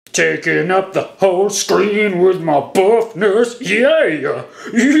Taking up the whole screen with my buffness, yeah, yeah,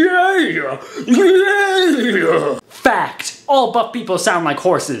 yeah. Fact, all buff people sound like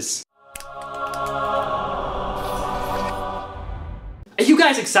horses. Are you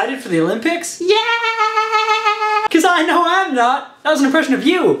guys excited for the Olympics? Yeah! Cause I know I'm not. That was an impression of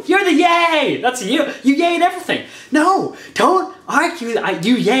you. You're the yay! That's you. You yay at everything. No, don't argue.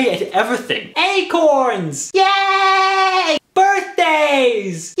 You yay at everything. Acorns! Yay!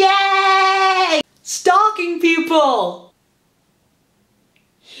 Birthdays! Yay! Stalking people!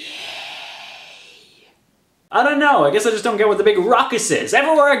 Yay! I don't know, I guess I just don't get what the big ruckus is.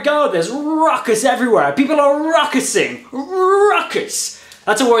 Everywhere I go, there's ruckus everywhere. People are ruckusing. Ruckus!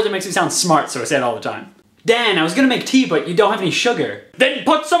 That's a word that makes me sound smart, so I say it all the time. Dan, I was gonna make tea, but you don't have any sugar. Then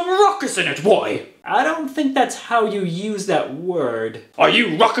put some ruckus in it, boy! I don't think that's how you use that word. Are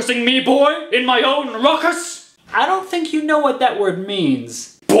you ruckusing me, boy? In my own ruckus? I don't think you know what that word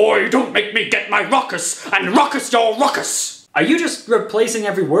means. Boy, don't make me get my ruckus and ruckus your ruckus! Are you just replacing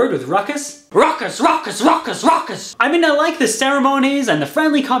every word with ruckus? Ruckus, ruckus, ruckus, ruckus! I mean, I like the ceremonies and the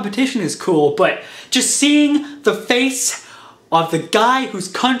friendly competition is cool, but just seeing the face of the guy whose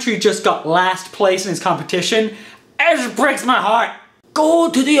country just got last place in his competition, it just breaks my heart. Go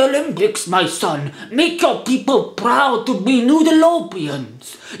to the Olympics, my son. Make your people proud to be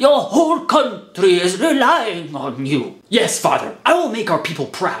Nudelopians. Your whole country is relying on you. Yes, Father, I will make our people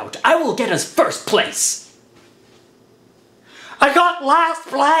proud. I will get us first place. I got last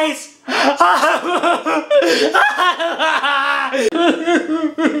place!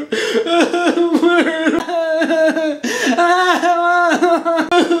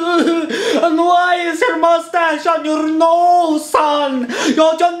 And why is your mustache on your nose, son?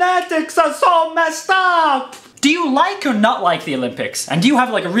 Your genetics are so messed up! Do you like or not like the Olympics? And do you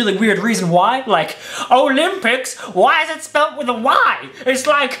have like a really weird reason why? Like, Olympics? Why is it spelled with a Y? It's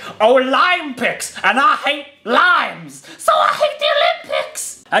like Olympics, and I hate limes, so I hate the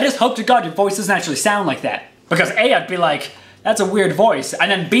Olympics! I just hope to God your voice doesn't actually sound like that. Because A, I'd be like, that's a weird voice, and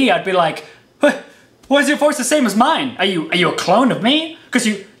then B, I'd be like, why is your voice the same as mine? Are you a clone of me? Because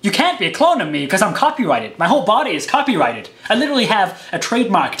you can't be a clone of me because I'm copyrighted. My whole body is copyrighted. I literally have a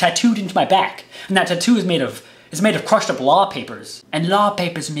trademark tattooed into my back. And that tattoo is made of crushed up law papers. And law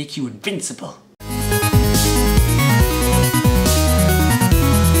papers make you invincible.